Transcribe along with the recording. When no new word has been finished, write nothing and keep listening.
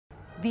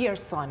Dear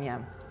Sonya,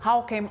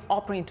 how came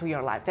opera into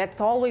your life?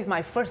 That's always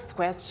my first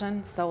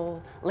question,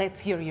 so let's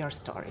hear your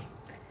story.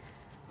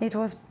 It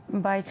was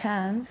by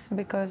chance,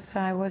 because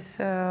I was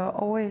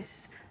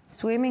always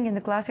swimming in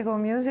the classical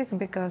music,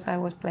 because I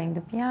was playing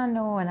the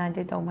piano and I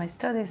did all my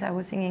studies. I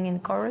was singing in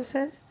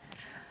choruses.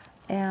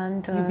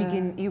 And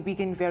you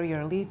begin very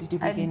early. Did you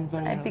begin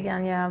very early? I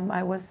began, yeah.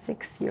 I was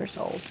 6 years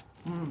old.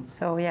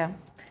 So yeah.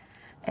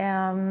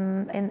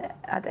 And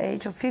at the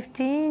age of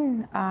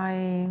 15,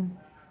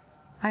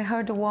 I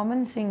heard a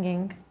woman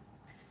singing.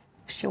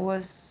 She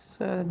was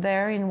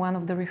there in one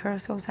of the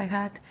rehearsals I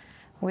had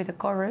with the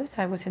chorus.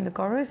 I was in the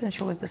chorus and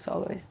she was the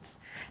soloist.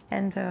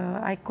 And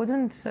I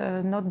couldn't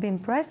not be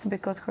impressed,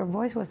 because her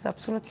voice was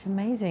absolutely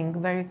amazing,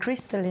 very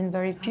crystalline,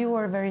 very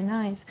pure, very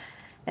nice.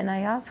 And I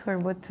asked her,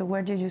 but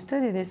where did you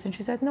study this? And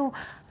she said, no,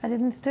 I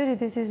didn't study.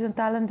 This is a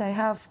talent I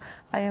have.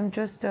 I am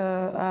just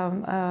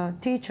a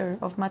teacher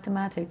of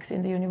mathematics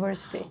in the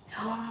university.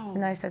 Wow.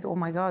 And I said, oh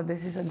my God,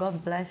 this is a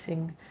God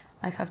blessing.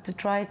 I have to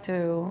try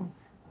to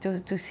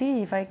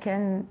see if I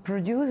can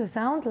produce a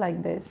sound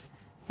like this.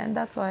 And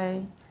that's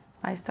why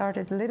I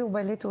started little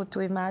by little to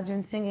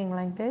imagine singing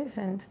like this.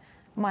 And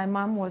my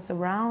mom was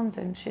around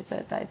and she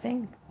said, I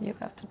think you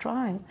have to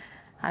try.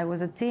 I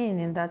was a teen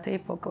in that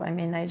epoch, I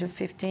mean, age of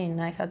 15.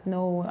 I had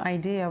no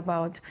idea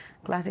about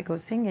classical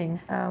singing.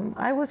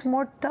 I was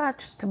more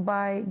touched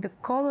by the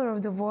color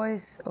of the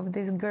voice of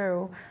this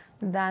girl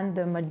than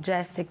the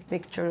majestic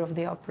picture of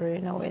the opera.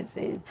 You know,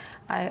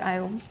 I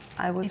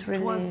was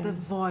really... It was the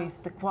voice,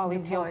 the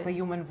quality of the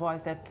human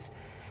voice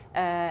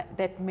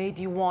that made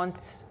you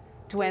want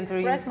to enter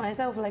express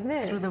myself like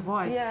this. Through the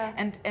voice.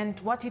 Yeah. And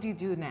what did you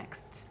do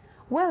next?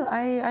 Well,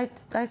 I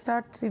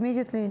started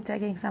immediately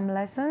taking some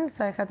lessons.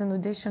 I had an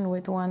audition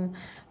with one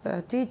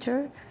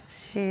teacher.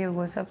 She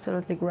was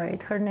absolutely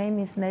great. Her name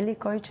is Sonya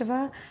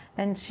Yoncheva,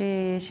 and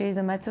she is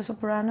a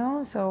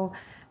mezzo-soprano. So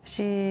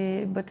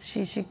she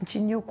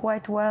knew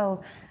quite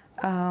well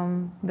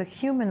the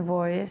human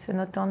voice, and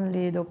not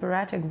only the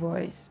operatic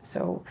voice.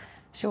 So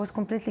she was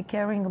completely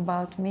caring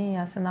about me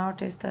as an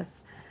artist,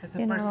 as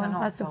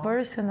a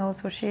person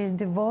also. She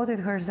devoted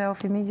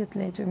herself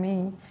immediately to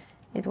me.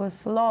 It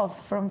was love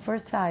from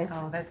first sight.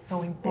 Oh, that's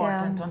so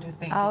important, don't you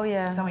think? Oh,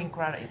 it's so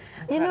incredible.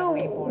 You know,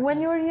 important.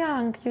 When you're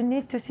young, you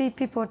need to see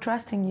people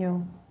trusting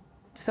you,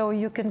 so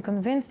you can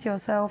convince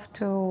yourself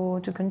to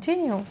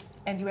continue.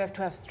 And you have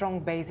to have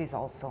strong bases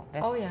also.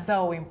 That's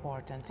so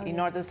important in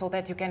order so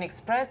that you can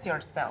express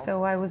yourself.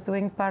 So I was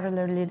doing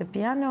parallelly the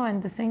piano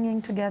and the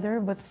singing together,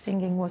 but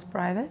singing was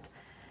private.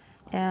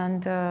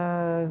 And,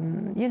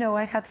 you know,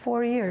 I had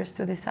 4 years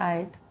to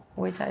decide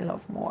which I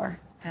love more.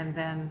 And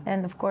then...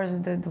 And of course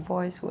the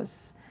voice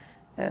was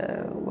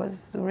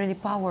really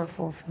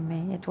powerful for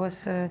me. It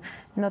was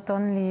not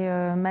only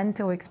a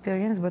mental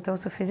experience, but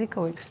also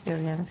physical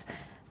experience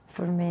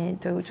for me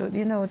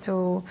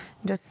to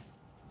just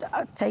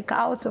take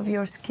out of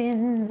your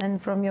skin and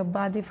from your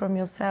body, from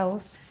your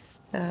cells,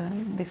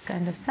 this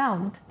kind of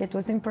sound. It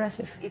was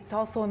impressive. It's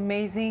also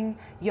amazing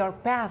your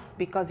path,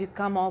 because you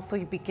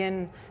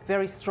begin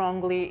very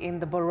strongly in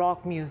the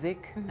Baroque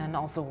music and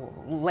also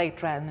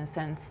late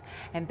Renaissance,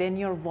 and then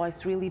your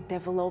voice really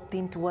developed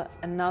into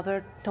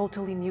another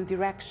totally new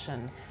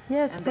direction.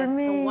 Yes, and for that's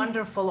me, so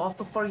wonderful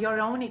also for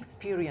your own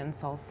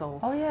experience also.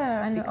 Oh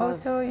yeah, and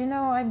also, you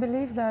know, I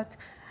believe that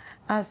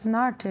as an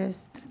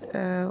artist,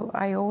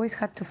 I always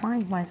had to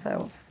find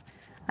myself.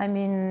 I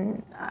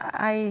mean,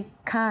 I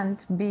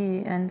can't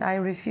be, and I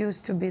refuse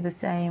to be the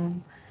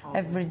same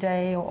every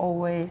day or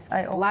always.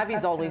 Life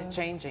is always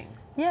changing.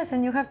 Yes,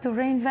 and you have to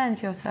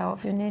reinvent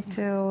yourself. You need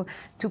to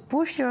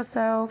push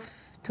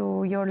yourself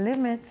to your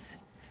limits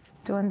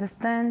to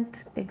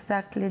understand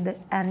exactly the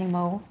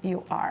animal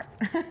you are.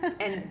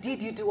 And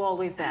did you do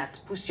always that?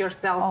 Push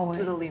yourself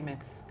to the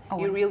limits?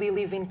 Always. You really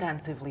live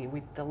intensively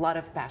with a lot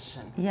of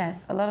passion.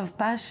 Yes, a lot of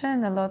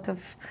passion,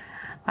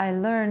 I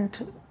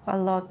learned a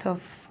lot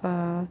of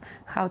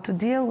how to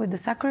deal with the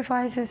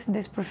sacrifices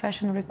this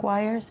profession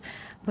requires,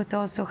 but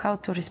also how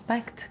to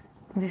respect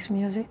this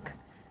music,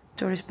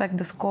 to respect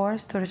the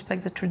scores, to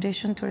respect the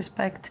tradition, to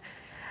respect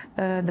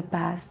the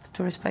past,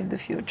 to respect the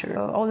future.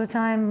 All the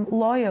time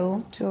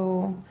loyal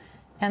to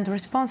and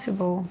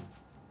responsible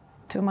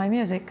to my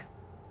music.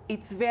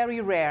 It's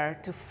very rare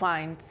to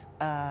find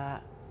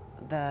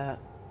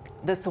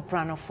the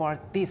soprano for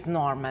this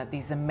Norma,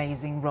 this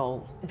amazing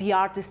role. The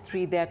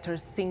artistry that her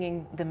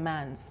singing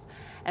demands.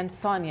 And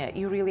Sonya,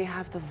 you really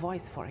have the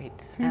voice for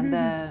it, and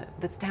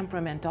the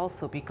temperament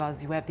also,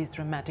 because you have this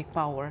dramatic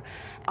power.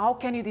 How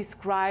can you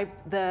describe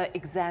the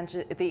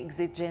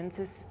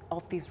exigencies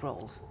of this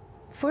role?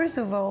 First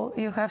of all,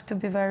 you have to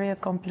be a very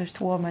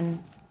accomplished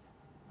woman,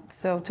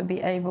 so to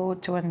be able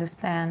to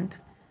understand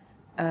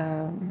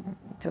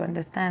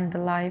the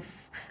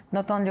life,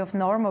 not only of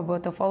Norma,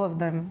 but of all of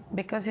them.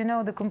 Because, you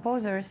know, the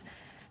composers,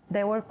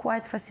 they were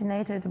quite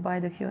fascinated by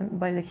the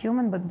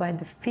human, but by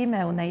the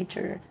female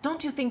nature.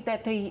 Don't you think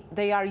that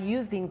they are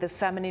using the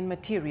feminine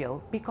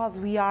material because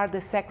we are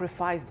the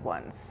sacrificed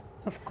ones?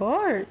 Of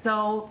course.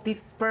 So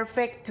it's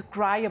perfect to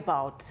cry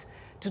about,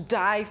 to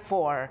die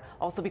for,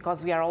 also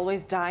because we are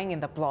always dying in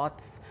the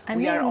plots. I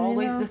We mean, are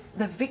always you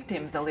know, the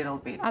victims a little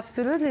bit.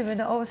 Absolutely, but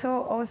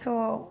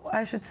also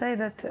I should say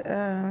that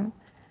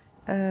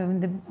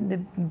the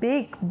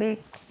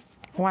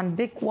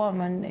big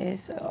woman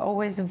is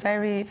always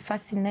very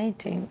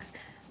fascinating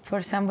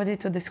for somebody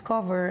to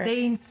discover.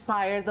 They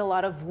inspired a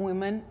lot of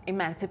women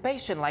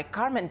emancipation, like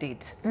Carmen did.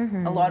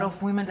 Mm-hmm. A lot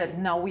of women that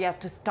now we have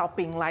to stop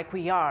being like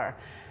we are.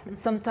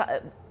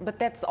 But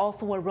that's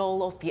also a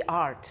role of the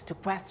art, to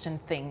question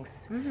things,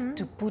 Mm-hmm.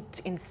 to put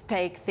in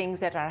stake things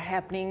that are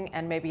happening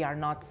and maybe are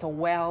not so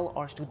well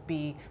or should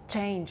be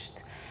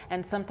changed.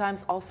 And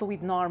sometimes also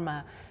with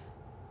Norma,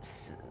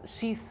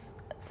 she's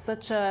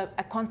such a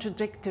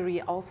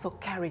contradictory also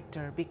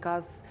character,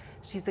 because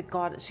she's a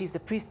god, she's a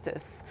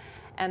priestess,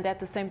 and at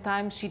the same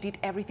time she did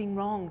everything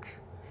wrong.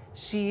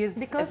 She is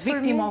Because a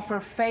victim me, of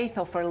her faith,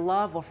 of her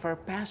love, of her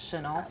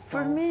passion also.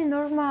 For me,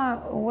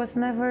 Norma was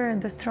never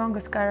the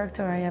strongest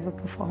character I ever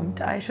performed.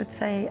 I should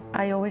say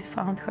I always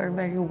found her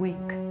very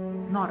weak.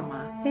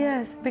 Norma.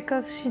 Yes,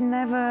 because she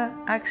never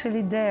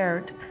actually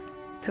dared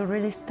to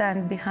really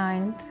stand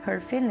behind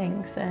her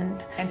feelings and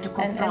to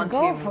confront and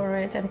go him. for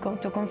it and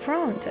to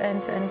confront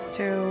and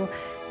to,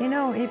 you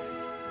know,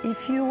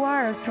 if you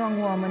are a strong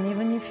woman,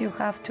 even if you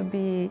have to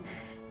be,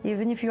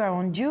 even if you are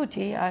on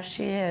duty as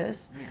she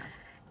is,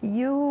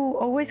 you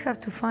always have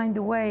to find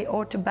a way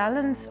or to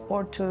balance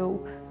or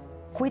to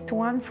quit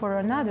one for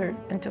another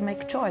and to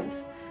make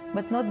choice,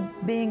 but not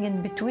being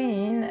in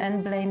between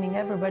and blaming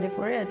everybody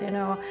for it. You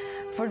know,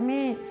 for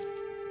me,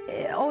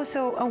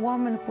 also a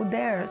woman who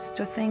dares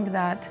to think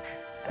that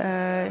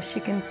she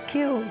can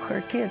kill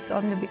her kids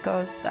only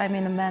because, I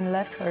mean, a man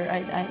left her.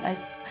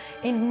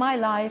 In my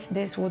life,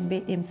 this would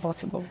be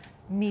impossible.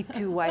 Me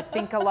too. I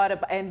think a lot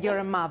about, and you're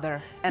a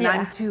mother, and Yeah.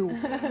 I'm too.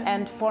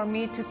 And for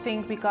me to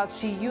think, because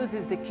she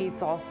uses the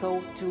kids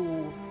also to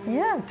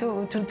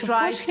to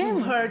try push to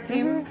him. hurt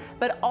him,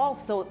 but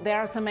also there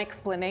are some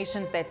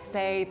explanations that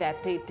say that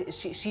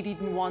she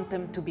didn't want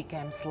them to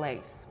become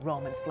slaves,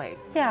 Roman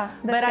slaves. Yeah,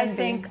 that but I can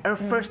be. think her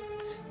first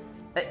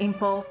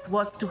impulse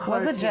was to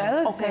hurt a him.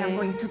 jealousy. Okay, I'm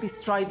going to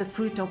destroy the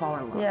fruit of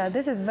our love. Yeah,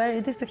 this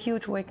is a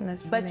huge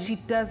weakness for But me. she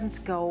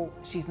doesn't go.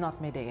 She's not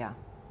Medea.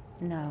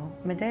 No,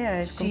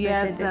 Medea is She completely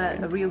has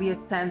different. really a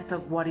sense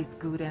of what is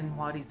good and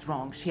what is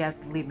wrong. She has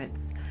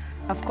limits.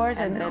 Of course,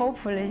 and that-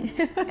 hopefully.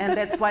 And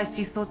that's why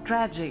she's so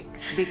tragic,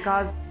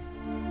 because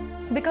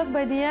Because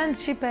by the end,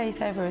 she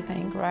pays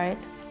everything,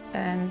 right?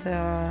 And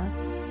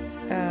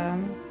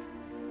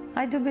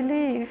I do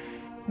believe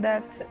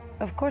that,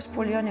 of course,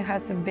 Polione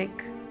has a big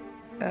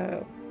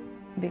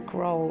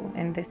role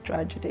in this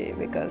tragedy,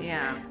 because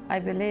Yeah.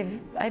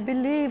 I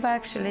believe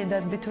actually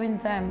that between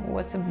them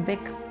was a big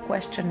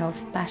question of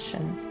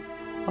passion,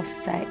 of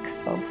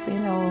sex, of, you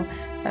know,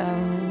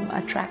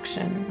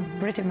 attraction,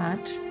 pretty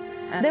much.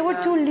 And, They were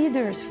two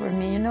leaders for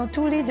me, you know,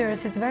 two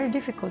leaders. It's very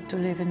difficult to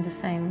live in the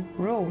same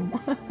room.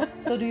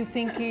 So do you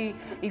think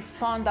he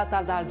found that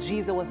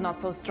Adalgisa was not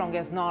so strong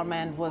as Norma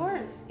and was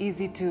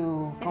easy to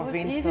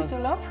convince It was us? easy to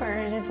love her,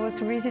 and it was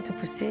easy to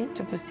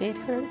persuade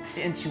her.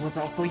 And she was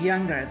also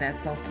younger.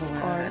 That's also a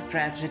course.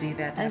 tragedy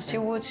that And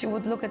happens. she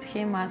would look at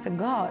him as a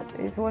god.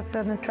 It was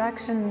an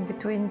attraction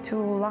between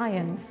two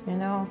lions, you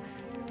know,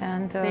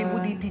 and They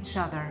would eat each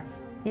other.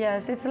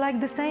 yes, it's like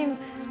the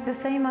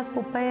same as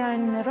Popea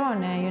and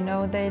Nerone. You know,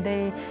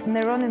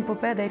 Nerone and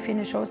Popea, they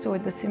finish also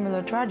with a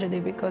similar tragedy,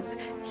 because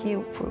he,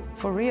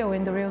 for real,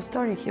 in the real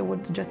story, he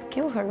would just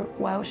kill her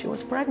while she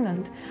was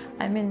pregnant.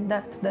 I mean,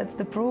 that's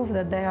the proof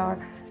that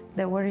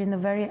they were in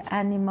a very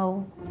animal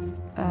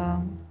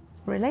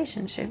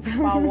relationship.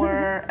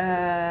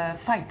 Our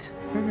fight.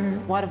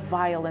 What a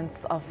violence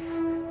of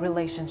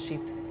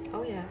relationships.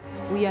 Oh yeah.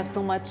 We have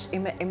so much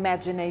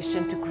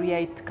imagination to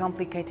create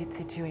complicated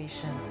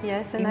situations.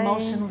 Yes, and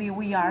emotionally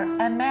we are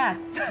a mess.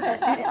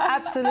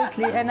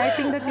 Absolutely, and I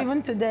think that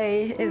even today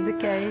is the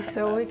case,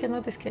 so we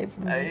cannot escape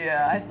from this.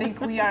 Yeah, I think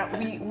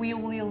we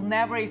will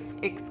never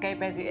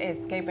escape,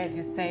 as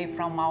you say,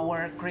 from our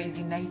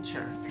crazy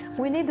nature.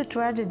 We need the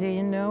tragedy,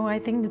 you know. I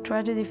think the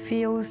tragedy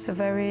feels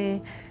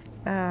very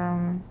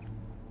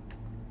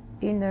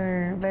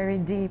inner, very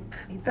deep.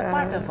 It's a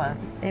part of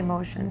us.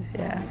 Emotions,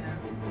 yeah.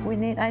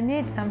 I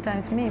need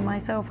sometimes, me,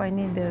 myself, I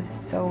need this,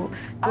 so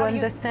to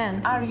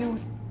understand. Are you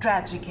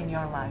tragic in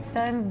your life?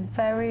 I'm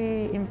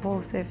very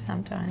impulsive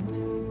sometimes.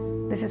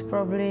 This is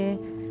probably,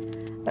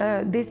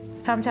 this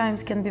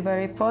sometimes can be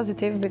very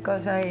positive,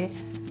 because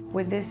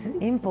with this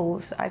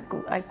impulse, I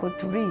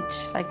could reach,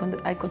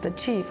 I could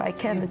achieve, I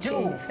can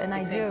achieve, and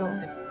I do.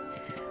 Impulsive.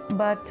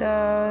 But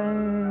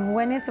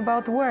when it's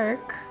about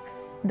work,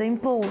 the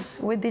impulse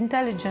with the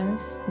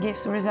intelligence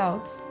gives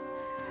results.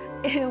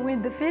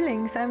 With the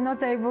feelings, I'm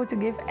not able to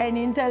give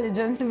any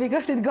intelligence,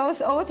 because it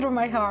goes all through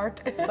my heart.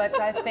 But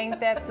I think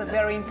that's a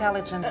very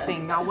intelligent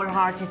thing. Our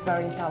heart is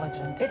very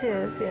intelligent. It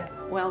is, yeah.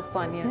 Well,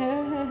 Sonya,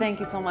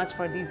 thank you so much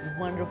for this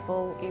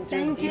wonderful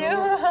interview. Thank you.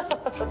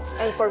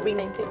 And for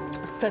being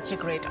such a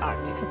great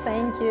artist.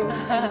 Thank you.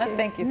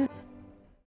 Thank you.